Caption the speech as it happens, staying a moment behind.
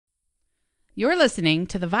You're listening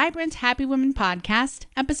to the Vibrant Happy Women podcast,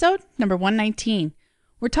 episode number 119.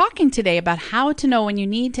 We're talking today about how to know when you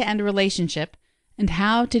need to end a relationship and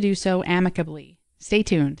how to do so amicably. Stay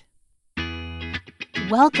tuned.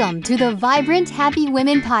 Welcome to the Vibrant Happy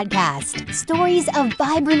Women podcast. Stories of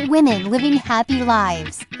vibrant women living happy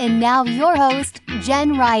lives. And now your host,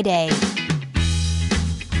 Jen Riday.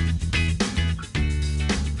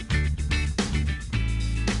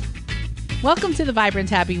 Welcome to the Vibrant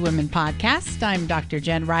Happy Women podcast. I'm Dr.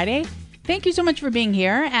 Jen Riday. Thank you so much for being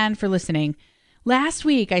here and for listening. Last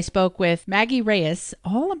week, I spoke with Maggie Reyes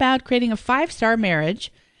all about creating a 5-star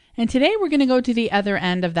marriage. And today we're going to go to the other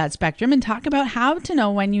end of that spectrum and talk about how to know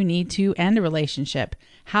when you need to end a relationship,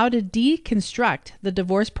 how to deconstruct the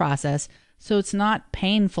divorce process so it's not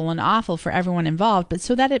painful and awful for everyone involved, but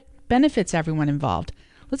so that it benefits everyone involved.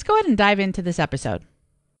 Let's go ahead and dive into this episode.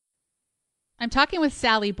 I'm talking with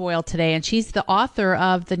Sally Boyle today, and she's the author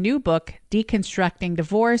of the new book, Deconstructing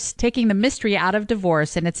Divorce, Taking the Mystery Out of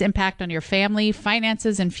Divorce and Its Impact on Your Family,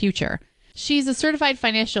 Finances, and Future. She's a certified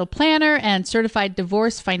financial planner and certified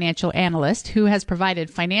divorce financial analyst who has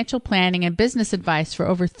provided financial planning and business advice for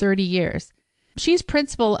over 30 years. She's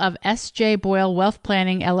principal of S.J. Boyle Wealth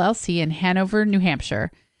Planning, LLC in Hanover, New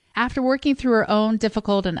Hampshire. After working through her own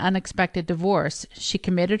difficult and unexpected divorce, she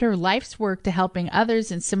committed her life's work to helping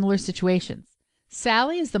others in similar situations.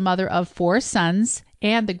 Sally is the mother of 4 sons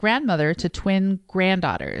and the grandmother to twin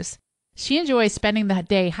granddaughters. She enjoys spending the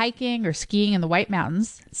day hiking or skiing in the White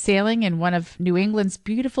Mountains, sailing in one of New England's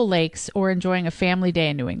beautiful lakes, or enjoying a family day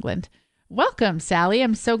in New England. Welcome, Sally.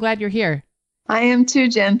 I'm so glad you're here. I am too,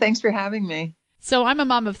 Jen. Thanks for having me. So I'm a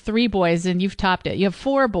mom of 3 boys, and you've topped it. You have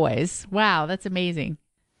 4 boys. Wow, that's amazing.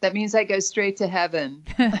 That means I go straight to heaven.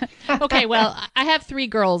 Okay, well, I have 3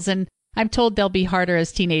 girls, and I'm told they'll be harder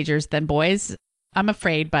as teenagers than boys. I'm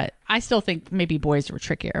afraid, but I still think maybe boys were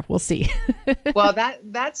trickier. We'll see. Well,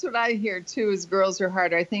 that's what I hear too, is girls are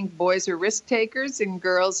harder. I think boys are risk takers and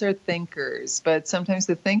girls are thinkers, but sometimes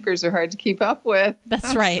the thinkers are hard to keep up with.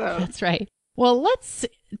 That's right. So. That's right. Well, let's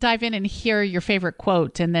dive in and hear your favorite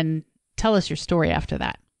quote and then tell us your story after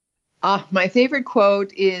that. My favorite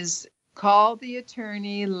quote is, "Call the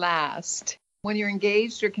attorney last." When you're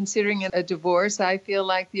engaged or considering a divorce, I feel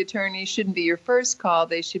like the attorney shouldn't be your first call.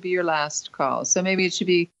 They should be your last call. So maybe it should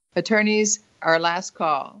be attorneys, our last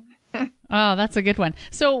call. Oh, that's a good one.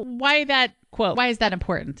 So why that quote? Why is that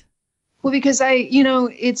important? Well, because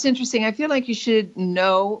it's interesting. I feel like you should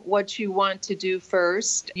know what you want to do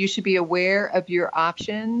first. You should be aware of your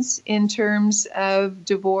options in terms of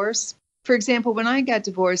divorce. For example, when I got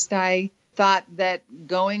divorced, I thought that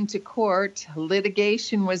going to court,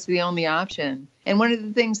 litigation was the only option. And one of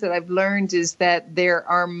the things that I've learned is that there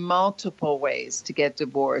are multiple ways to get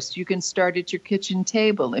divorced. You can start at your kitchen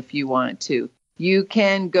table if you want to. You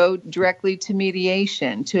can go directly to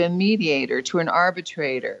mediation, to a mediator, to an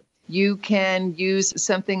arbitrator. You can use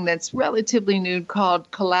something that's relatively new called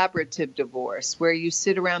collaborative divorce, where you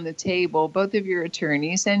sit around the table, both of your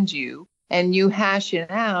attorneys and you hash it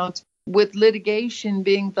out, with litigation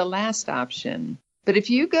being the last option. But if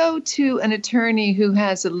you go to an attorney who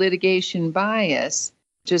has a litigation bias,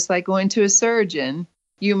 just like going to a surgeon,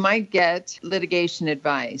 you might get litigation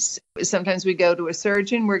advice. Sometimes we go to a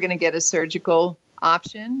surgeon, we're going to get a surgical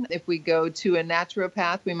option. If we go to a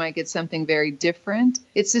naturopath, we might get something very different.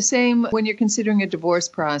 It's the same when you're considering a divorce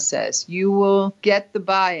process. You will get the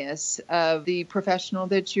bias of the professional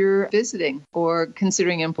that you're visiting or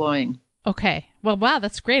considering employing. Okay. Well, wow,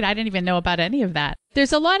 that's great. I didn't even know about any of that.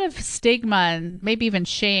 There's a lot of stigma and maybe even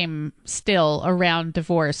shame still around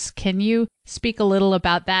divorce. Can you speak a little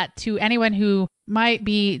about that to anyone who might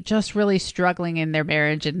be just really struggling in their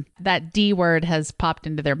marriage and that D word has popped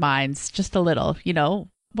into their minds just a little,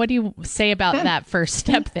 What do you say about that first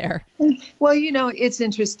step there? Well, it's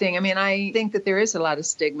interesting. I mean, I think that there is a lot of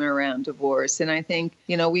stigma around divorce. And I think,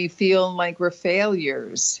 we feel like we're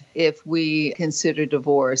failures if we consider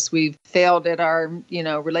divorce. We've failed at our,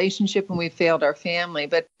 relationship and we've failed our family.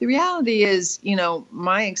 But the reality is,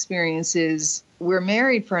 my experience is we're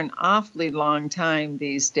married for an awfully long time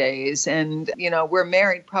these days. And, we're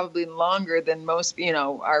married probably longer than most,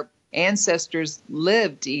 our ancestors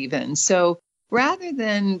lived even. So rather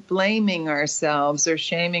than blaming ourselves or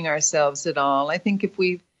shaming ourselves at all, I think if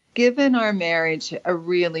we've given our marriage a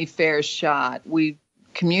really fair shot, we've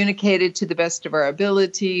communicated to the best of our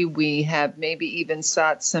ability, we have maybe even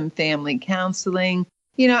sought some family counseling,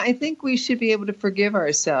 I think we should be able to forgive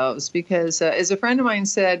ourselves because, as a friend of mine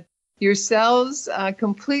said, your cells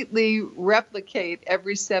completely replicate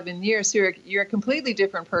every 7 years. So you're a completely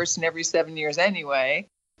different person every 7 years anyway.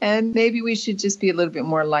 And maybe we should just be a little bit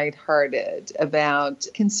more lighthearted about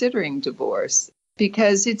considering divorce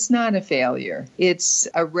because it's not a failure. It's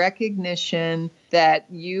a recognition that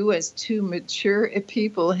you as two mature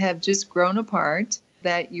people have just grown apart,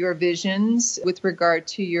 that your visions with regard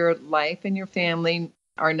to your life and your family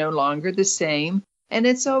are no longer the same. And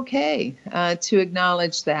it's okay to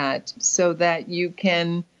acknowledge that so that you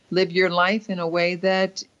can live your life in a way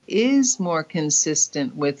that is more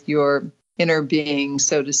consistent with your inner being,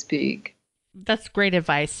 so to speak. That's great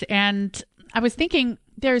advice. And I was thinking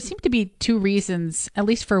there seem to be two reasons, at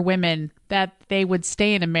least for women, that they would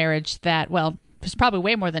stay in a marriage that, well, there's probably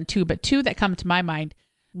way more than two, but two that come to my mind,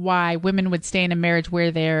 why women would stay in a marriage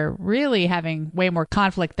where they're really having way more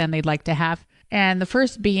conflict than they'd like to have. And the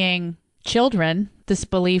first being children, this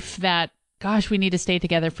belief that, gosh, we need to stay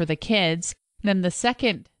together for the kids. And then the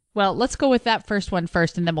second, well, let's go with that first one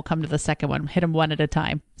first, and then we'll come to the second one, hit them one at a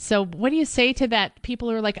time. So what do you say to that? People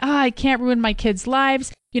who are like, I can't ruin my kids'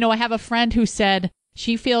 lives. You know, I have a friend who said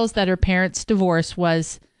she feels that her parents' divorce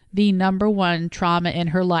was the number one trauma in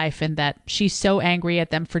her life and that she's so angry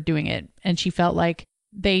at them for doing it. And she felt like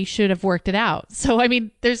they should have worked it out. So, I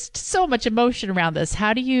mean, there's so much emotion around this.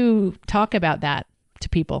 How do you talk about that to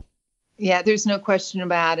people? Yeah, there's no question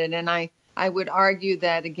about it. And I would argue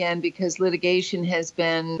that, again, because litigation has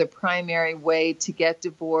been the primary way to get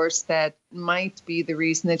divorced, that might be the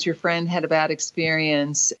reason that your friend had a bad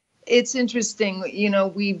experience. It's interesting, you know,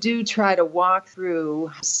 we do try to walk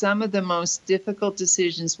through some of the most difficult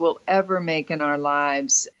decisions we'll ever make in our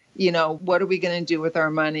lives. You know, what are we going to do with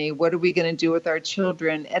our money? What are we going to do with our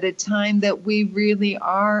children at a time that we really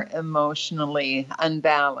are emotionally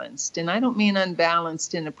unbalanced? And I don't mean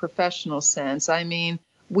unbalanced in a professional sense. I mean,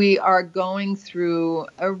 we are going through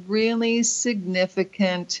a really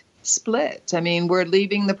significant split. I mean, we're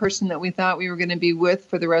leaving the person that we thought we were going to be with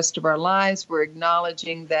for the rest of our lives. We're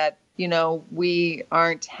acknowledging that, you know, we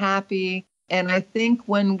aren't happy. And I think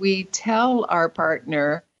when we tell our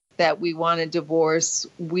partner that we want a divorce,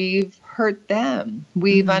 we've hurt them.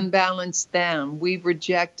 We've unbalanced them. We've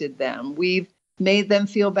rejected them. We've made them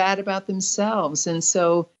feel bad about themselves. And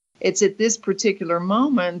so it's at this particular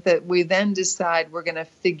moment that we then decide we're going to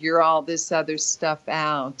figure all this other stuff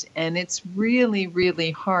out. And it's really,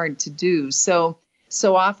 really hard to do. So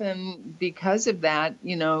often because of that,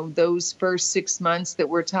 you know, those first 6 months that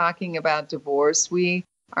we're talking about divorce, we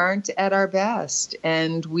aren't at our best.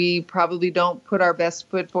 And we probably don't put our best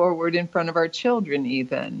foot forward in front of our children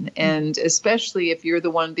even. And especially if you're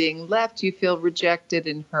the one being left, you feel rejected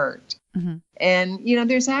and hurt. Mm-hmm. And, you know,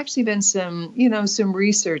 there's actually been some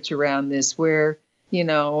research around this where, you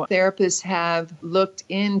know, therapists have looked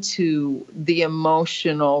into the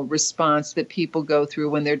emotional response that people go through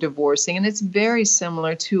when they're divorcing. And it's very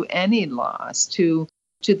similar to any loss, to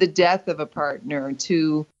the death of a partner,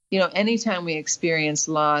 to, you know, anytime we experience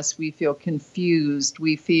loss, we feel confused,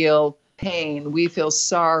 we feel pain, we feel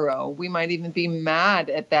sorrow. We might even be mad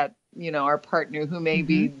at that, you know, our partner who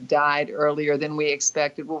maybe died earlier than we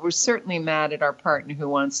expected. Well, we're certainly mad at our partner who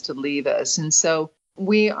wants to leave us. And so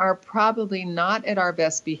we are probably not at our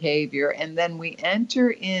best behavior. And then we enter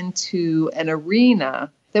into an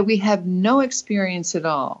arena that we have no experience at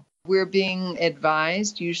all. We're being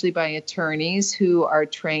advised, usually by attorneys who are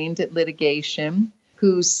trained at litigation,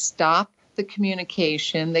 who stop the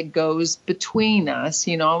communication that goes between us.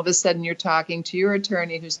 You know, all of a sudden you're talking to your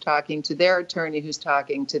attorney who's talking to their attorney who's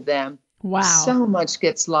talking to them. Wow. So much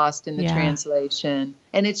gets lost in the translation.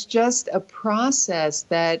 And it's just a process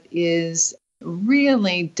that is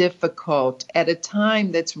really difficult at a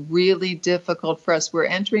time that's really difficult for us. We're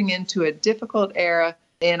entering into a difficult era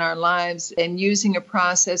in our lives and using a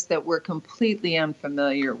process that we're completely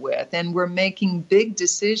unfamiliar with. And we're making big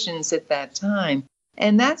decisions at that time.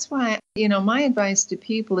 And that's why, you know, my advice to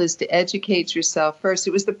people is to educate yourself first.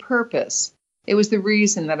 It was the purpose. It was the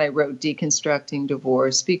reason that I wrote Deconstructing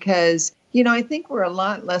Divorce, because, you know, I think we're a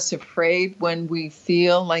lot less afraid when we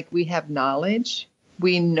feel like we have knowledge.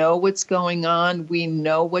 We know what's going on. We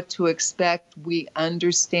know what to expect. We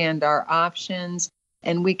understand our options,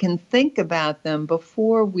 and we can think about them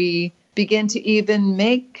before we begin to even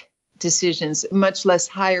make decisions, much less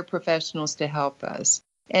hire professionals to help us.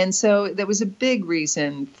 And so that was a big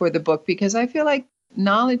reason for the book, because I feel like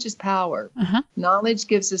knowledge is power. Knowledge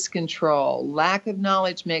gives us control. Lack of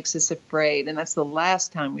knowledge makes us afraid. And that's the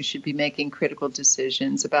last time we should be making critical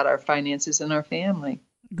decisions about our finances and our family.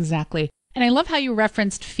 Exactly. And I love how you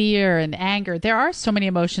referenced fear and anger. There are so many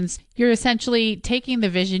emotions. You're essentially taking the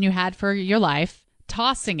vision you had for your life,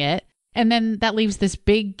 tossing it, and then that leaves this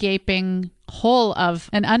big gaping hole of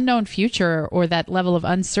an unknown future, or that level of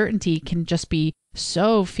uncertainty can just be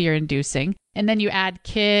so fear-inducing. And then you add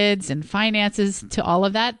kids and finances to all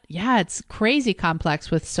of that. Yeah, it's crazy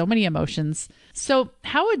complex with so many emotions. So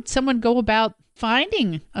how would someone go about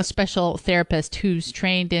finding a special therapist who's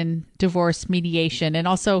trained in divorce mediation and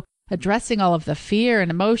also addressing all of the fear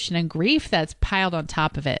and emotion and grief that's piled on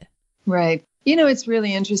top of it? Right. You know, it's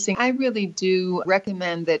really interesting. I really do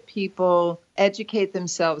recommend that people educate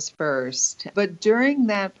themselves first. But during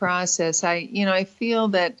that process, I feel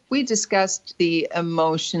that we discussed the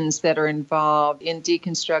emotions that are involved in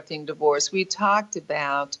deconstructing divorce. We talked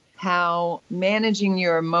about how managing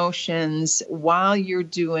your emotions while you're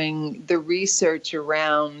doing the research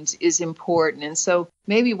around is important. And so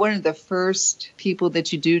maybe one of the first people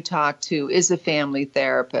that you do talk to is a family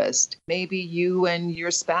therapist. Maybe you and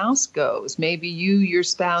your spouse goes. Maybe you, your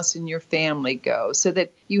spouse, and your family go, so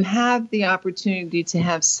that you have the opportunity to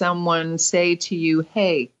have someone say to you,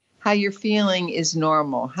 hey, how you're feeling is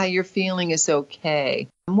normal. How you're feeling is okay.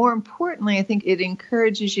 More importantly, I think it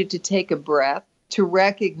encourages you to take a breath, to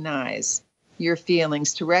recognize your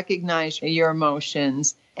feelings, to recognize your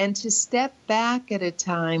emotions, and to step back at a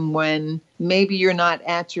time when maybe you're not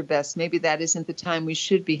at your best. Maybe that isn't the time we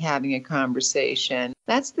should be having a conversation.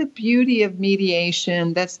 That's the beauty of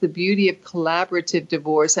mediation. That's the beauty of collaborative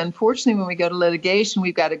divorce. Unfortunately, when we go to litigation,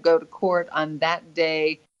 we've got to go to court on that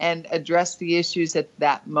day and address the issues at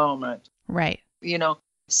that moment. Right.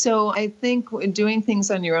 So I think doing things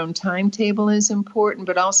on your own timetable is important,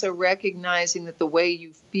 but also recognizing that the way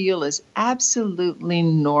you feel is absolutely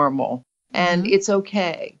normal and it's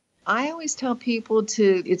okay. I always tell people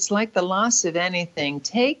it's like the loss of anything.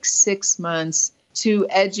 Take 6 months to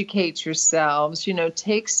educate yourselves,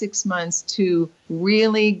 take 6 months to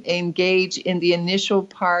really engage in the initial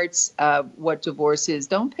parts of what divorce is.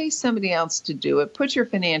 Don't pay somebody else to do it. Put your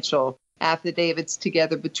financial affidavits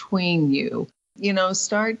together between you.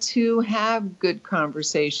 Start to have good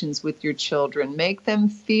conversations with your children. Make them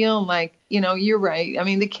feel like, you're right. I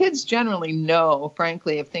mean, the kids generally know,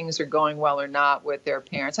 frankly, if things are going well or not with their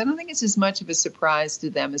parents. I don't think it's as much of a surprise to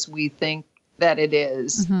them as we think that it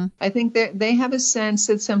is. I think they have a sense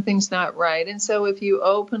that something's not right. And so if you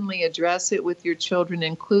openly address it with your children,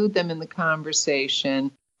 include them in the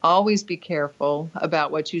conversation, always be careful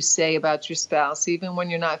about what you say about your spouse, even when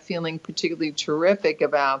you're not feeling particularly terrific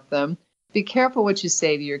about them. Be careful what you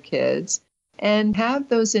say to your kids and have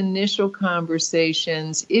those initial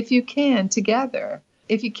conversations, if you can, together.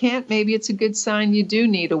 If you can't, maybe it's a good sign you do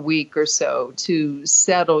need a week or so to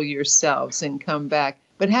settle yourselves and come back.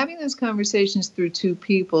 But having those conversations through two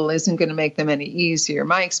people isn't going to make them any easier.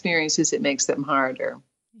 My experience is it makes them harder.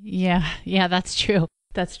 Yeah, that's true.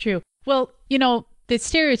 That's true. Well, they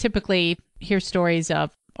stereotypically hear stories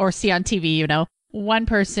of or see on TV, one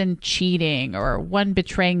person cheating or one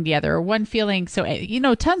betraying the other or one feeling so,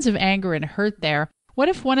 tons of anger and hurt there. What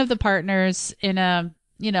if one of the partners in an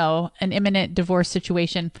imminent divorce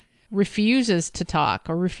situation refuses to talk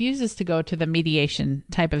or refuses to go to the mediation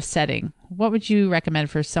type of setting? What would you recommend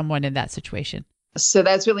for someone in that situation? So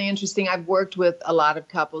that's really interesting. I've worked with a lot of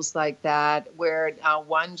couples like that where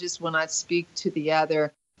one just will not speak to the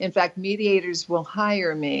other. In fact, mediators will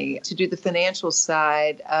hire me to do the financial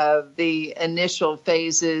side of the initial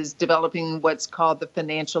phases, developing what's called the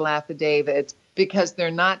financial affidavit, because they're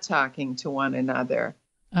not talking to one another.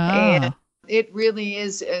 Oh. And it really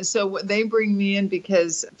is. So they bring me in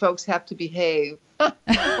because folks have to behave when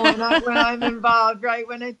I'm involved, right?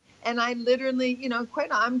 And I literally,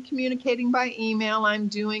 I'm communicating by email. I'm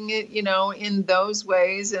doing it, in those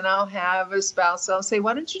ways. And I'll have a spouse. I'll say,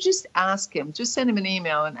 why don't you just ask him? Just send him an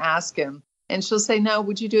email and ask him. And she'll say, no,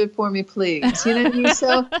 would you do it for me, please? You know what I mean?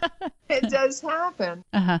 So it does happen.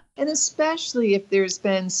 Uh-huh. And especially if there's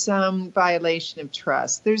been some violation of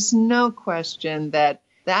trust, there's no question that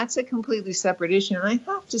that's a completely separate issue. And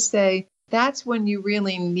I have to say, that's when you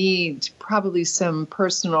really need probably some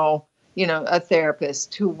personal a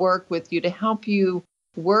therapist to work with you to help you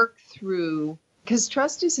work through, because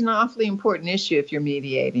trust is an awfully important issue if you're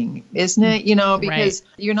mediating, isn't it? Because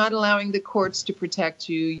You're not allowing the courts to protect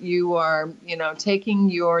you. You are, taking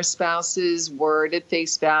your spouse's word at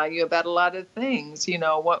face value about a lot of things,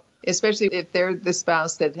 especially if they're the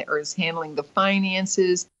spouse that is handling the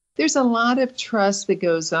finances. There's a lot of trust that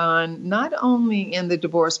goes on, not only in the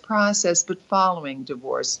divorce process, but following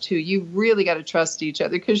divorce, too. You've really got to trust each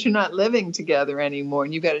other because you're not living together anymore.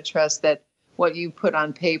 And you've got to trust that what you put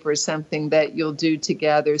on paper is something that you'll do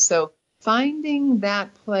together. So finding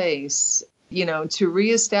that place, to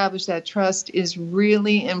reestablish that trust is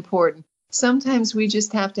really important. Sometimes we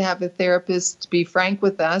just have to have a therapist be frank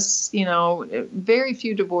with us. Very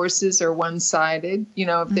few divorces are one-sided.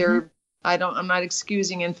 If they're I'm not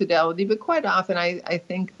excusing infidelity, but quite often I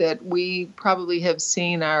think that we probably have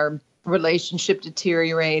seen our relationship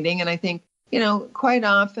deteriorating. And I think, quite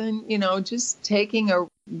often, just taking a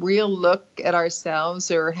real look at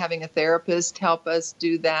ourselves or having a therapist help us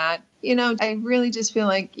do that. I really just feel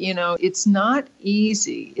like, it's not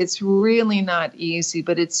easy. It's really not easy,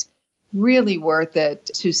 but it's really worth it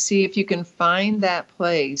to see if you can find that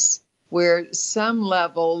place where some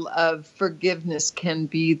level of forgiveness can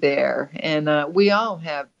be there. And we all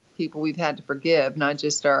have people we've had to forgive, not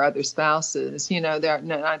just our other spouses, they're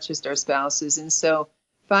not just our spouses. And so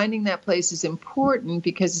finding that place is important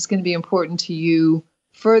because it's going to be important to you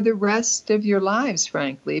for the rest of your lives,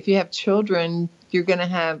 frankly. If you have children, you're going to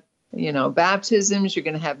have, baptisms, you're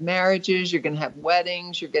going to have marriages, you're going to have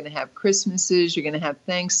weddings, you're going to have Christmases, you're going to have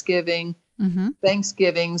Thanksgivings.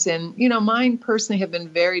 And, mine personally have been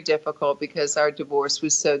very difficult because our divorce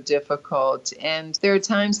was so difficult. And there are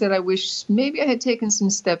times that I wish maybe I had taken some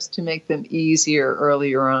steps to make them easier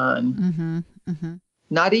earlier on.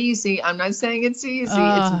 Not easy. I'm not saying it's easy.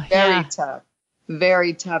 It's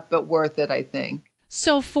very tough, but worth it, I think.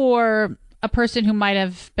 So for a person who might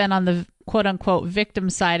have been on the quote unquote victim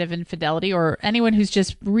side of infidelity, or anyone who's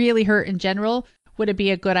just really hurt in general, would it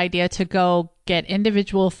be a good idea to go get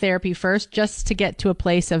individual therapy first just to get to a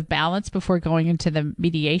place of balance before going into the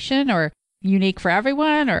mediation, or unique for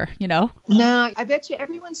everyone, or, No, I bet you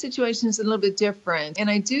everyone's situation is a little bit different. And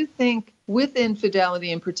I do think with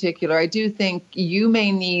infidelity in particular, I do think you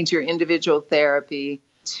may need your individual therapy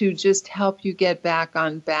to just help you get back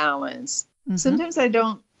on balance. Sometimes I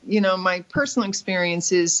don't, my personal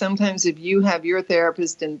experience is sometimes if you have your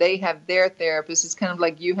therapist and they have their therapist, it's kind of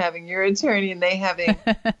like you having your attorney and they having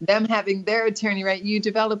them having their attorney, right? You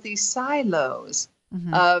develop these silos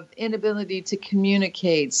of inability to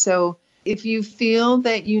communicate. So if you feel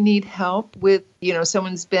that you need help with,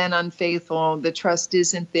 someone's been unfaithful, the trust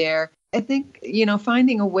isn't there, I think,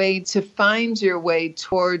 finding a way to find your way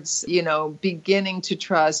towards, beginning to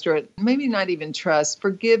trust, or maybe not even trust,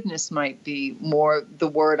 forgiveness might be more the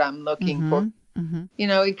word I'm looking for.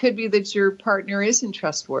 It could be that your partner isn't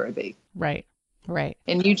trustworthy. Right.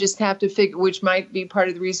 And you just have to figure, which might be part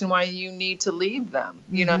of the reason why you need to leave them.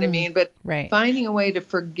 You know what I mean? But finding a way to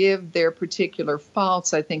forgive their particular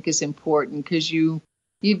faults, I think, is important because you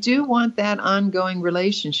do want that ongoing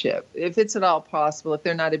relationship, if it's at all possible, if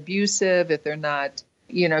they're not abusive, if they're not,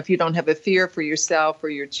 if you don't have a fear for yourself or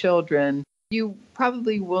your children, you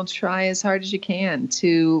probably will try as hard as you can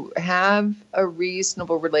to have a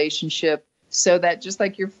reasonable relationship so that just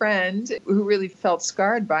like your friend who really felt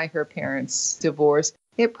scarred by her parents' divorce,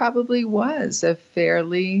 it probably was a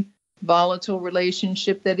fairly volatile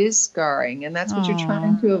relationship that is scarring. And that's what you're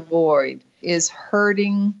trying to avoid, is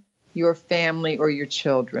hurting your family or your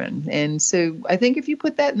children. And so I think if you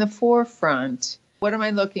put that in the forefront, what am I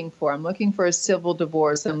looking for? I'm looking for a civil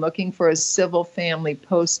divorce. I'm looking for a civil family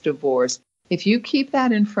post-divorce. If you keep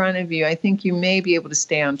that in front of you, I think you may be able to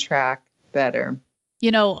stay on track better.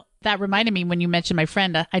 That reminded me when you mentioned my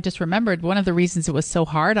friend, I just remembered one of the reasons it was so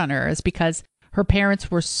hard on her is because her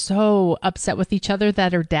parents were so upset with each other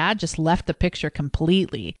that her dad just left the picture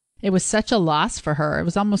completely. It was such a loss for her. It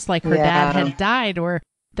was almost like her dad had died, or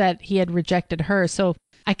that he had rejected her. So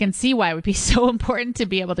I can see why it would be so important to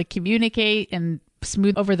be able to communicate and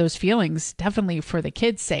smooth over those feelings, definitely for the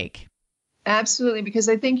kids' sake. Absolutely, because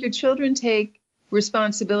I think your children take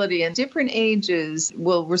responsibility, and different ages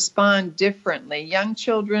will respond differently. Young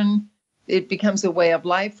children, it becomes a way of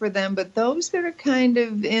life for them, but those that are kind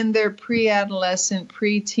of in their pre-adolescent,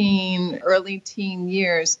 pre-teen, early teen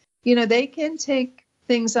years, they can take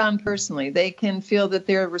things on personally. They can feel that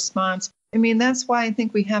they're responsible. I mean, that's why I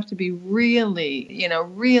think we have to be really,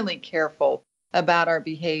 really careful about our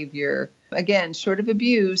behavior. Again, short of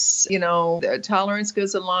abuse, tolerance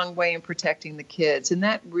goes a long way in protecting the kids. And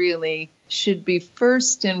that really should be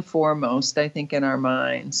first and foremost, I think, in our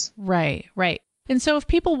minds. Right. And so if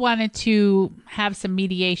people wanted to have some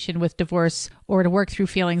mediation with divorce or to work through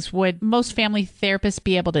feelings, would most family therapists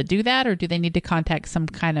be able to do that, or do they need to contact some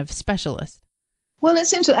kind of specialist? Well,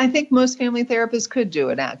 essentially, I think most family therapists could do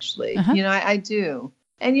it, actually. I do.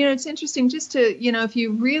 And, it's interesting just to, if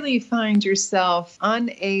you really find yourself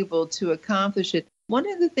unable to accomplish it, one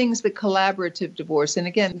of the things that collaborative divorce, and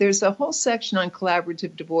again, there's a whole section on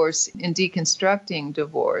collaborative divorce in Deconstructing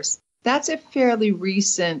Divorce. That's a fairly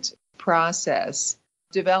recent process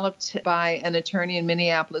developed by an attorney in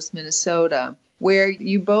Minneapolis, Minnesota, where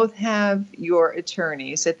you both have your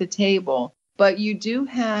attorneys at the table, but you do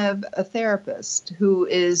have a therapist who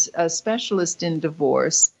is a specialist in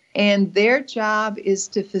divorce. And their job is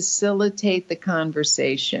to facilitate the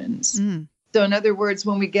conversations. So in other words,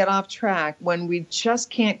 when we get off track, when we just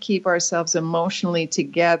can't keep ourselves emotionally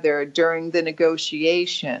together during the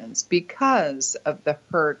negotiations because of the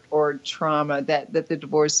hurt or trauma that the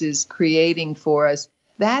divorce is creating for us,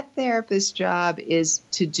 that therapist's job is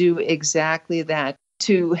to do exactly that,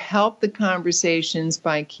 to help the conversations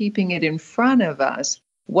by keeping it in front of us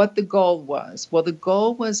what the goal was. Well, the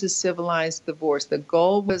goal was a civilized divorce. The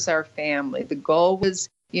goal was our family. The goal was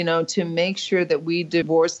to make sure that we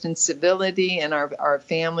divorced in civility and our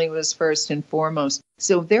family was first and foremost.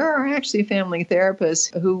 So there are actually family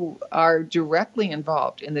therapists who are directly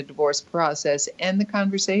involved in the divorce process and the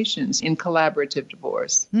conversations in collaborative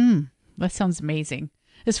divorce. That sounds amazing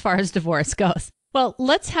as far as divorce goes. Well,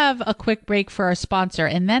 let's have a quick break for our sponsor,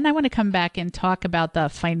 and then I want to come back and talk about the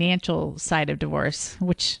financial side of divorce,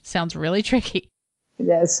 which sounds really tricky.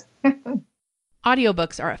 Yes.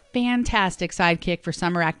 Audiobooks are a fantastic sidekick for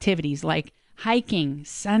summer activities like hiking,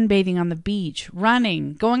 sunbathing on the beach,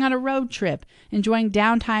 running, going on a road trip, enjoying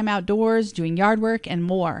downtime outdoors, doing yard work, and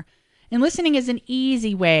more. And listening is an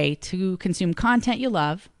easy way to consume content you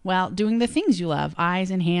love while doing the things you love,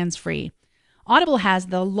 eyes and hands free. Audible has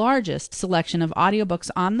the largest selection of audiobooks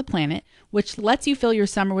on the planet, which lets you fill your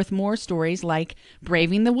summer with more stories like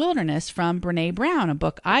Braving the Wilderness from Brené Brown, a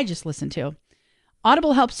book I just listened to.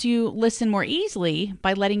 Audible helps you listen more easily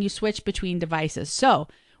by letting you switch between devices. So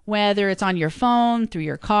whether it's on your phone, through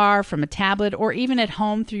your car, from a tablet, or even at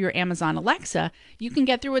home through your Amazon Alexa, you can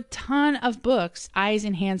get through a ton of books, eyes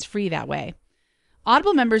and hands free that way.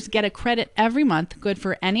 Audible members get a credit every month, good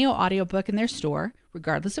for any audiobook in their store,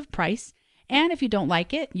 regardless of price. And if you don't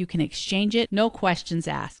like it, you can exchange it, no questions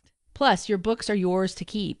asked. Plus, your books are yours to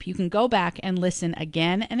keep. You can go back and listen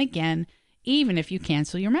again and again, even if you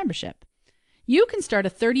cancel your membership. You can start a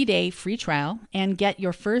 30-day free trial and get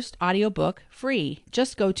your first audiobook free.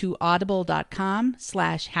 Just go to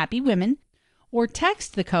audible.com/happywomen or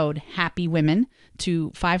text the code happywomen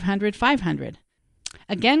to 500-500.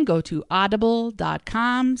 Again, go to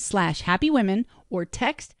audible.com/happywomen or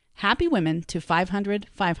text happywomen to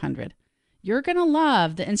 500-500. You're going to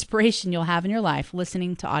love the inspiration you'll have in your life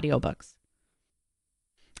listening to audiobooks.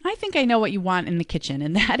 I think I know what you want in the kitchen,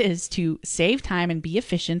 and that is to save time and be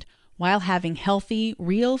efficient while having healthy,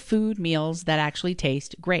 real food meals that actually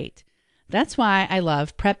taste great. That's why I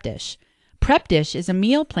love Prep Dish. Prep Dish is a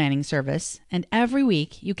meal planning service, and every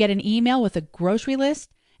week you get an email with a grocery list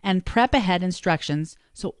and prep ahead instructions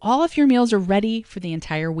so all of your meals are ready for the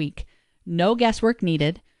entire week. No guesswork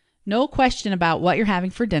needed, no question about what you're having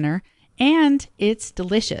for dinner, and it's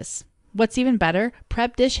delicious. What's even better,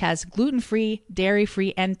 Prep Dish has gluten-free,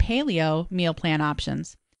 dairy-free, and paleo meal plan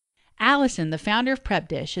options. Allison, the founder of Prep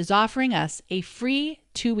Dish, is offering us a free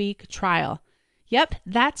 2-week trial. Yep,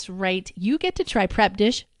 that's right. You get to try Prep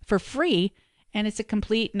Dish for free, and it's a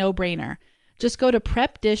complete no-brainer. Just go to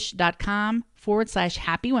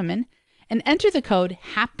prepdish.com/happywomen and enter the code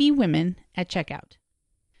happywomen at checkout.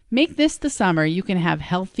 Make this the summer you can have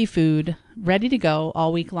healthy food ready to go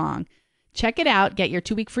all week long. Check it out. Get your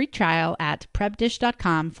 2-week free trial at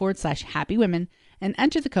prepdish.com/happywomen and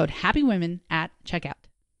enter the code happywomen at checkout.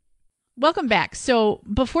 Welcome back. So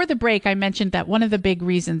before the break, I mentioned that one of the big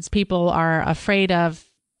reasons people are afraid of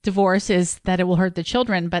divorce is that it will hurt the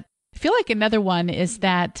children. But I feel like another one is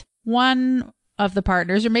that one of the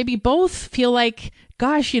partners, or maybe both, feel like,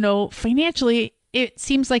 gosh, financially, it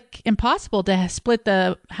seems like impossible to split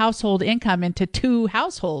the household income into 2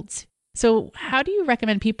 households. So how do you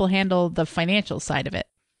recommend people handle the financial side of it?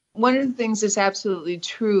 One of the things that's absolutely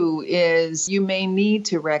true is you may need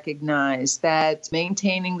to recognize that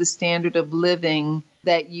maintaining the standard of living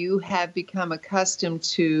that you have become accustomed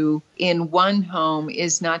to in one home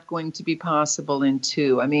is not going to be possible in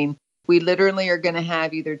 2. I mean, we literally are going to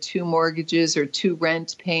have either 2 mortgages or 2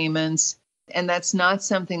 rent payments, and that's not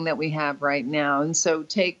something that we have right now. And so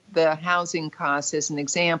take the housing costs as an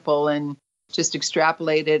example and just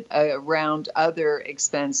extrapolate it around other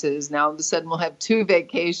expenses. Now, all of a sudden, we'll have 2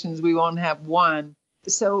 vacations. We won't have 1.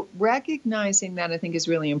 So recognizing that, I think, is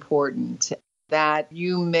really important, that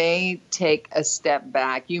you may take a step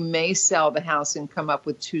back. You may sell the house and come up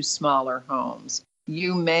with 2 smaller homes.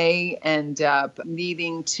 You may end up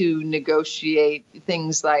needing to negotiate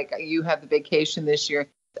things like, you have the vacation this year,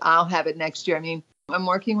 I'll have it next year. I mean, I'm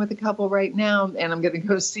working with a couple right now, and I'm going to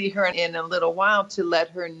go see her in a little while to let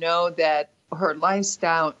her know that her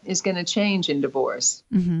lifestyle is going to change in divorce.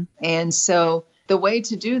 Mm-hmm. And so the way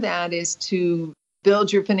to do that is to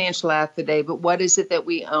build your financial affidavit. What is it that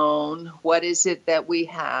we own? What is it that we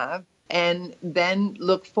have? And then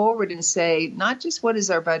look forward and say, not just what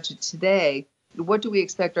is our budget today, what do we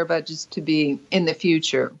expect our budgets to be in the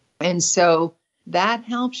future? And so that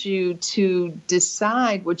helps you to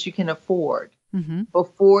decide what you can afford Mm-hmm.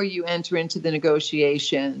 before you enter into the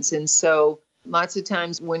negotiations. And so lots of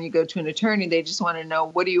times when you go to an attorney, they just want to know,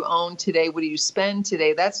 what do you own today? What do you spend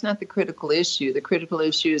today? That's not the critical issue. The critical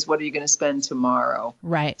issue is, what are you going to spend tomorrow?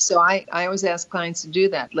 Right. So I always ask clients to do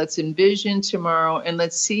that. Let's envision tomorrow and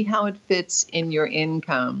let's see how it fits in your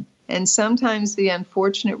income. And sometimes the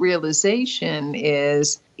unfortunate realization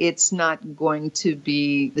is it's not going to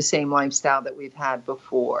be the same lifestyle that we've had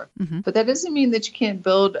before. Mm-hmm. But that doesn't mean that you can't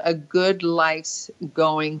build a good life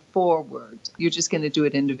going forward. You're just going to do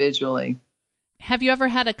it individually. Have you ever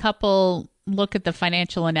had a couple look at the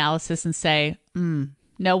financial analysis and say,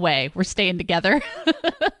 no way, we're staying together?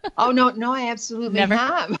 Oh, no, I absolutely Never?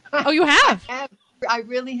 have. Oh, you have? I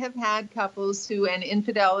really have had couples who, and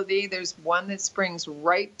infidelity, there's one that springs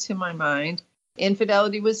right to my mind.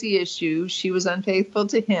 Infidelity was the issue. She was unfaithful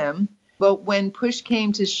to him. But when push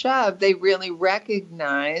came to shove, they really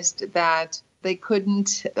recognized that they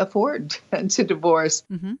couldn't afford to divorce.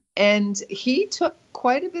 Mm-hmm. And he took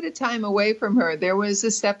quite a bit of time away from her. There was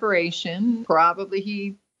a separation. Probably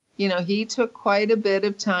he took quite a bit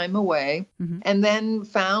of time away, Mm-hmm. and then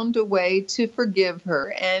found a way to forgive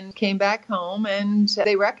her and came back home and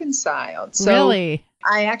they reconciled. So Really?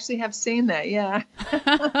 I actually have seen that. Yeah.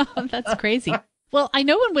 That's crazy. Well, I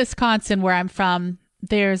know in Wisconsin, where I'm from,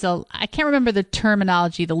 I can't remember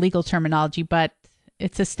the legal terminology, but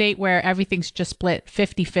it's a state where everything's just split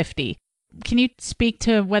 50-50. Can you speak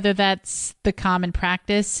to whether that's the common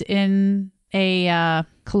practice in a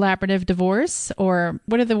collaborative divorce, or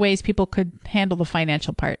what are the ways people could handle the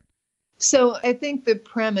financial part? So I think the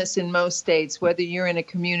premise in most states, whether you're in a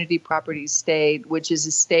community property state, which is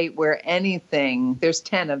a state where anything, there's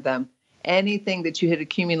 10 of them, anything that you had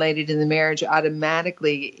accumulated in the marriage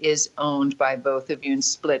automatically is owned by both of you and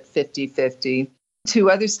split 50-50.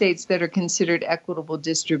 To other states that are considered equitable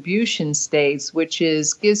distribution states, which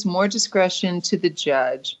gives more discretion to the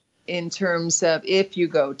judge in terms of, if you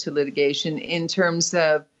go to litigation, in terms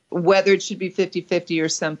of whether it should be 50-50 or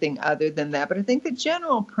something other than that. But I think the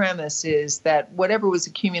general premise is that whatever was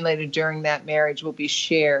accumulated during that marriage will be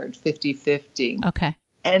shared 50-50. Okay.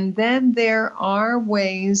 And then there are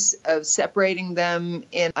ways of separating them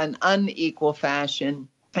in an unequal fashion.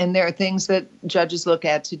 And there are things that judges look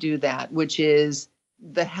at to do that, which is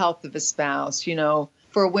the health of a spouse.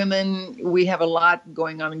 For women, we have a lot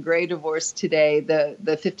going on in gray divorce today,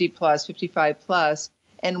 the 50 plus, 55 plus.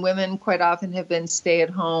 And women quite often have been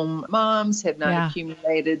stay-at-home moms, have not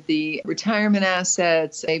accumulated the retirement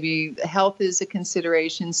assets. Maybe health is a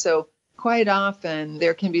consideration. So quite often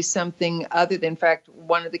there can be something other than, in fact,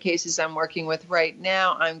 one of the cases I'm working with right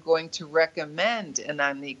now, I'm going to recommend an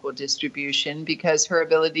unequal distribution because her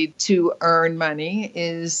ability to earn money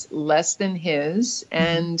is less than his.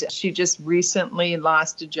 And she just recently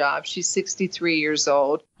lost a job. She's 63 years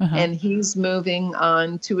old. And he's moving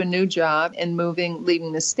on to a new job and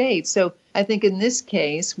leaving the state. So I think in this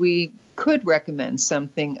case, we could recommend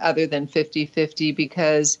something other than 50-50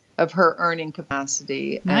 because of her earning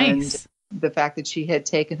capacity. Nice. And the fact that she had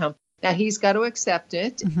taken home. Now, he's got to accept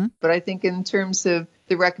it. But I think in terms of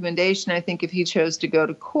the recommendation, I think if he chose to go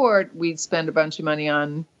to court, we'd spend a bunch of money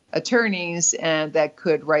on attorneys and that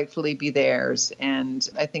could rightfully be theirs. And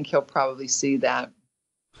I think he'll probably see that.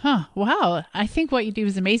 Huh. Wow. I think what you do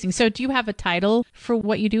is amazing. So do you have a title for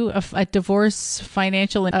what you do, a divorce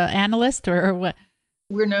financial analyst or what?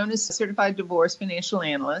 We're known as certified divorce financial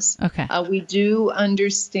analysts. Okay. We do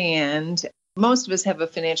understand, most of us have a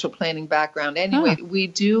financial planning background anyway. We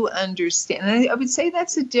do understand, and I would say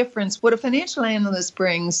that's a difference. What a financial analyst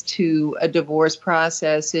brings to a divorce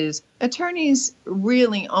process is attorneys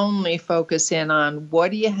really only focus in on what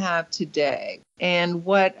do you have today. And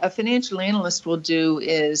what a financial analyst will do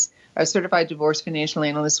is, a certified divorce financial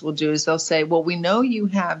analyst will do is they'll say, well, we know you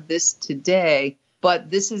have this today, but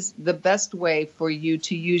this is the best way for you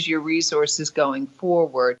to use your resources going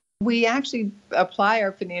forward. We actually apply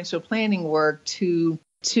our financial planning work to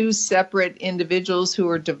two separate individuals who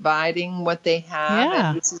are dividing what they have.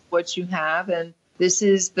 And this is what you have. And this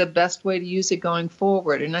is the best way to use it going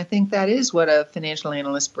forward. And I think that is what a financial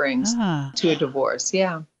analyst brings to a divorce.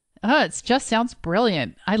 Yeah. Oh, it just sounds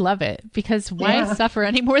brilliant. I love it because why suffer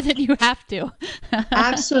any more than you have to?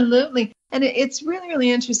 Absolutely. And it's really,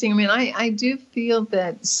 really interesting. I mean, I do feel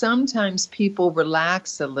that sometimes people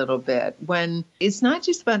relax a little bit when it's not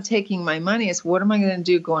just about taking my money. It's what am I going to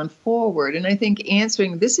do going forward? And I think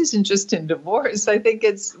answering this isn't just in divorce. I think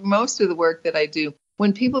it's most of the work that I do.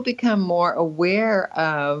 When people become more aware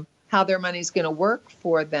of how their money is going to work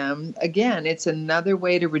for them, again, it's another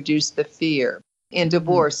way to reduce the fear. in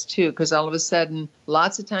divorce too, because all of a sudden,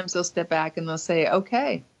 lots of times they'll step back and they'll say,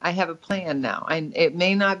 okay, I have a plan now. It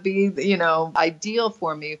may not be, ideal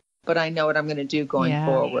for me, but I know what I'm going to do going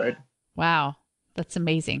forward. Wow. That's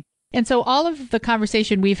amazing. And so all of the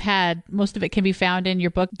conversation we've had, most of it can be found in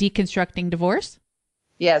your book, Deconstructing Divorce?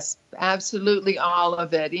 Yes, absolutely all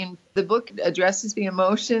of it. In the book addresses the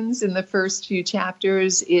emotions in the first few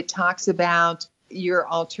chapters. It talks about your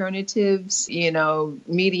alternatives,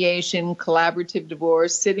 mediation, collaborative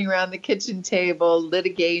divorce, sitting around the kitchen table,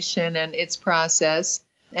 litigation and its process.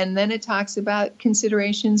 And then it talks about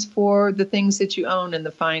considerations for the things that you own and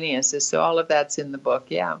the finances. So all of that's in the book.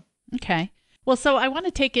 Yeah. Okay. Well, so I want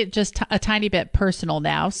to take it just a tiny bit personal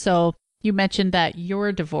now. So you mentioned that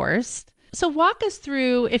you're divorced. So walk us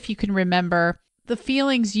through, if you can remember, the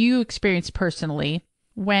feelings you experienced personally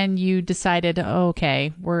when you decided,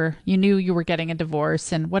 you knew you were getting a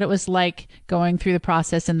divorce, and what it was like going through the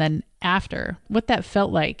process, and then after, what that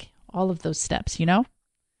felt like, all of those steps,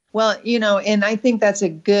 Well, and I think that's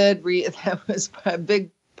that was a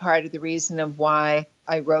big part of the reason of why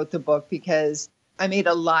I wrote the book, because I made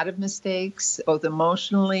a lot of mistakes, both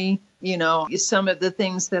emotionally. Some of the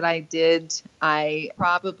things that I did, I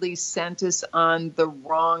probably sent us on the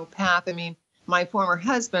wrong path. I mean, my former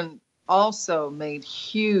husband also made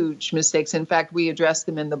huge mistakes. In fact, we address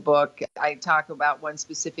them in the book. I talk about one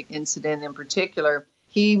specific incident in particular.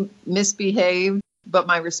 He misbehaved, but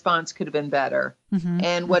my response could have been better. Mm-hmm.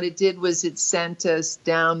 And what it did was it sent us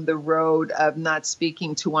down the road of not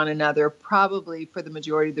speaking to one another, probably for the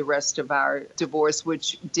majority of the rest of our divorce,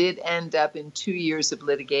 which did end up in 2 years of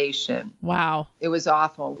litigation. Wow. It was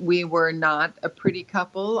awful. We were not a pretty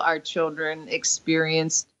couple. Our children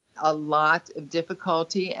experienced a lot of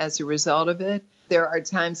difficulty as a result of it. There are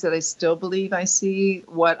times that I still believe I see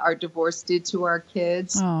what our divorce did to our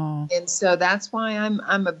kids. Oh. And so that's why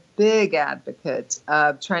I'm a big advocate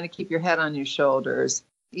of trying to keep your head on your shoulders,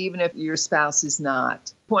 even if your spouse is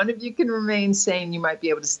not. One of you can remain sane, you might be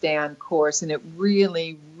able to stay on course. And it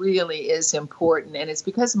really, really is important. And it's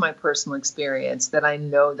because of my personal experience that I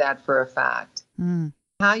know that for a fact. Mm.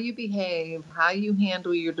 How you behave, how you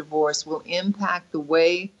handle your divorce will impact the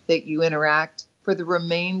way that you interact for the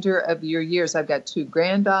remainder of your years. I've got 2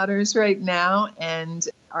 granddaughters right now, and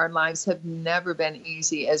our lives have never been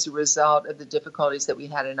easy as a result of the difficulties that we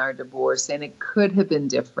had in our divorce, and it could have been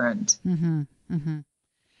different. Mm-hmm. Mm-hmm.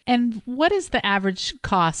 And what is the average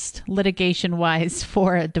cost litigation-wise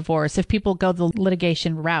for a divorce if people go the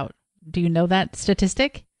litigation route? Do you know that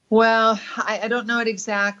statistic? Well, I don't know it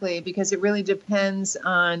exactly because it really depends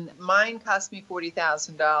on, mine cost me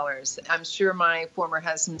 $40,000. I'm sure my former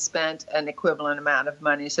husband spent an equivalent amount of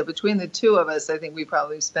money. So between the two of us, I think we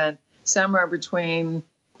probably spent somewhere between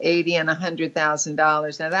 $80,000 and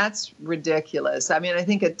 $100,000. Now that's ridiculous. I mean, I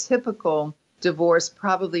think a typical divorce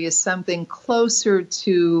probably is something closer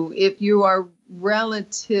to, if you are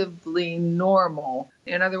relatively normal.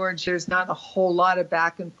 In other words, there's not a whole lot of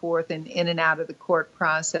back and forth and in and out of the court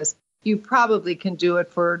process. You probably can do it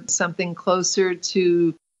for something closer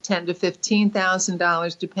to $10,000 to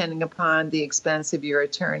 $15,000, depending upon the expense of your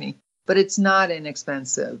attorney. But it's not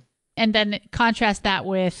inexpensive. And then contrast that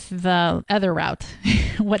with the other route,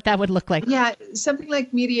 what that would look like. Yeah, something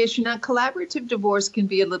like mediation. Now, collaborative divorce can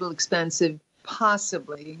be a little expensive.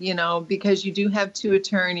 Possibly, because you do have 2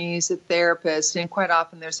 attorneys, a therapist, and quite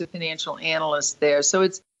often there's a financial analyst there. So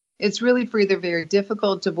it's really for either very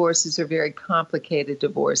difficult divorces or very complicated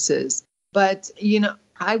divorces. But,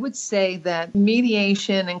 I would say that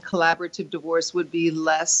mediation and collaborative divorce would be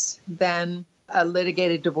less than a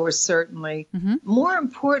litigated divorce, certainly. Mm-hmm. More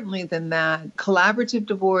importantly than that, collaborative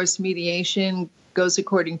divorce mediation goes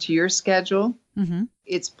according to your schedule. Mm-hmm.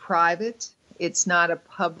 It's private. It's not a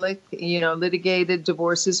public, litigated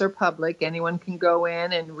divorces are public. Anyone can go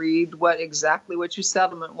in and read exactly what your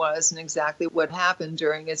settlement was and exactly what happened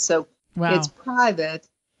during it. So It's private.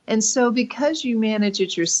 And so because you manage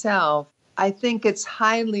it yourself, I think it's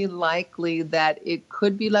highly likely that it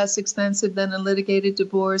could be less expensive than a litigated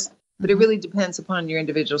divorce, but it really depends upon your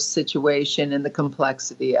individual situation and the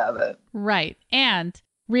complexity of it. Right. And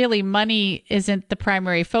really, money isn't the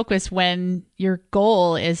primary focus when your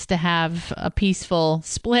goal is to have a peaceful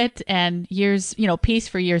split and peace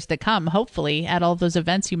for years to come, hopefully, at all those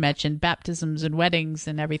events you mentioned, baptisms and weddings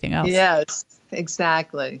and everything else. Yes,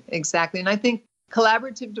 exactly. And I think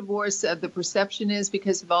collaborative divorce, the perception is,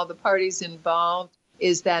 because of all the parties involved,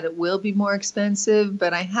 is that it will be more expensive.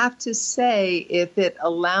 But I have to say, if it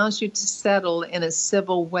allows you to settle in a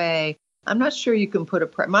civil way, I'm not sure you can put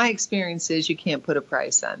my experience is you can't put a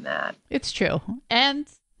price on that. It's true. And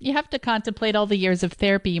You have to contemplate all the years of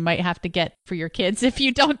therapy you might have to get for your kids if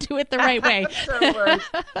you don't do it the right way.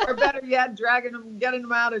 Or better yet, getting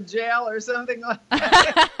them out of jail or something like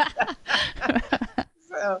that.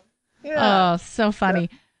 So, yeah. Oh, so funny.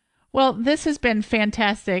 Well, this has been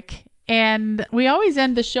fantastic. And we always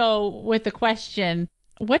end the show with a question.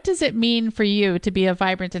 What does it mean for you to be a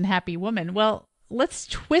vibrant and happy woman? Well, let's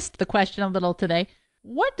twist the question a little today.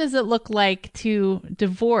 What does it look like to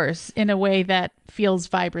divorce in a way that feels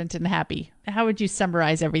vibrant and happy? How would you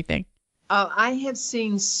summarize everything? I have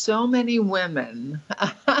seen so many women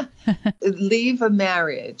leave a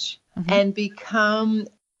marriage and become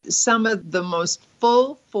some of the most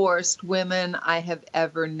full-forced women I have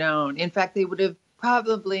ever known. In fact, they would have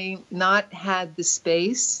probably not had the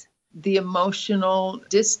space, the emotional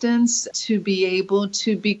distance to be able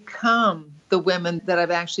to become the women that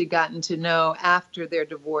I've actually gotten to know after their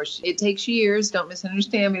divorce. It takes years. Don't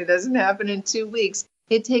misunderstand me. It doesn't happen in 2 weeks.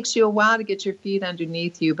 It takes you a while to get your feet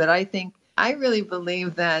underneath you. But I really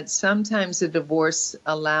believe that sometimes a divorce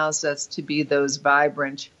allows us to be those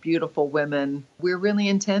vibrant, beautiful women we're really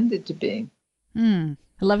intended to be. I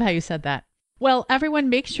love how you said that. Well, everyone,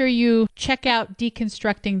 make sure you check out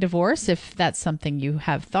Deconstructing Divorce if that's something you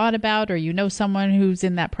have thought about or you know someone who's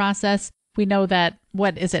in that process. We know that,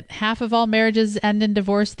 half of all marriages end in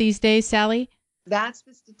divorce these days, Sally? That's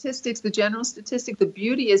the statistics, the general statistic. The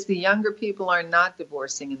beauty is the younger people are not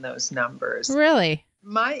divorcing in those numbers. Really?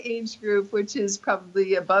 My age group, which is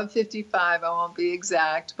probably above 55, I won't be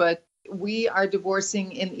exact, but we are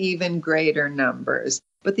divorcing in even greater numbers.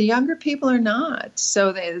 But the younger people are not. So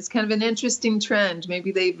it's kind of an interesting trend.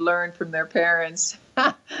 Maybe they've learned from their parents.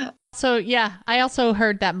 So, yeah, I also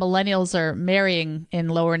heard that millennials are marrying in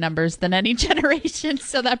lower numbers than any generation.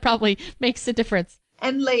 So that probably makes a difference.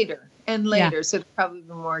 And later. Yeah. So they're probably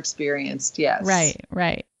more experienced. Yes.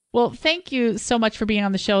 Right. Well, thank you so much for being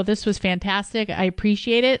on the show. This was fantastic. I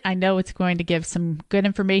appreciate it. I know it's going to give some good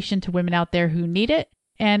information to women out there who need it.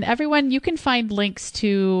 And everyone, you can find links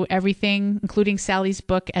to everything, including Sally's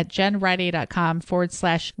book at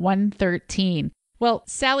jenriday.com/113. Well,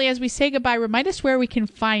 Sally, as we say goodbye, remind us where we can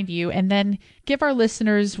find you and then give our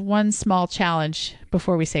listeners one small challenge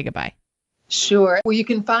before we say goodbye. Sure. Well, you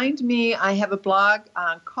can find me. I have a blog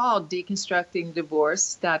called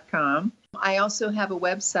deconstructingdivorce.com. I also have a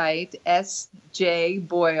website, SJ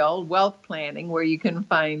Boyle Wealth Planning, where you can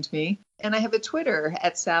find me. And I have a Twitter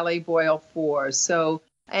at Sally Boyle4. So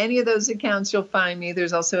any of those accounts, you'll find me.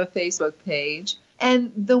 There's also a Facebook page.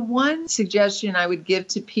 And the one suggestion I would give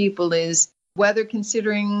to people is when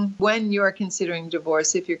you're considering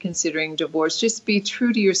divorce, if you're considering divorce, just be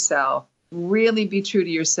true to yourself. Really be true to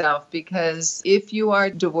yourself, because if you are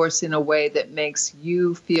divorced in a way that makes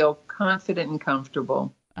you feel confident and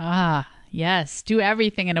comfortable. Ah, yes. Do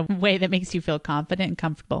everything in a way that makes you feel confident and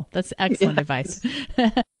comfortable. That's excellent advice.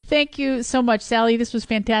 Thank you so much, Sally. This was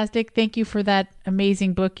fantastic. Thank you for that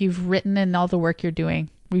amazing book you've written and all the work you're doing.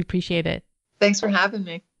 We appreciate it. Thanks for having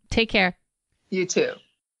me. Take care. You too.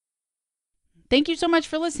 Thank you so much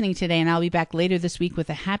for listening today, and I'll be back later this week with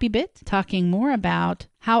a happy bit, talking more about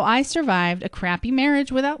how I survived a crappy marriage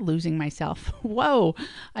without losing myself. Whoa,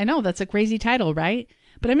 I know that's a crazy title, right?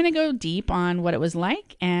 But I'm going to go deep on what it was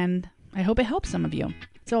like, and I hope it helps some of you.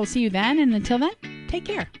 So I'll see you then, and until then, take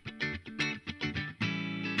care.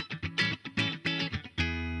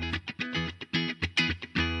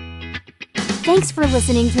 Thanks for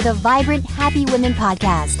listening to the Vibrant Happy Women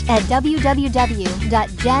podcast at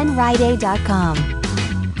www.jenriday.com.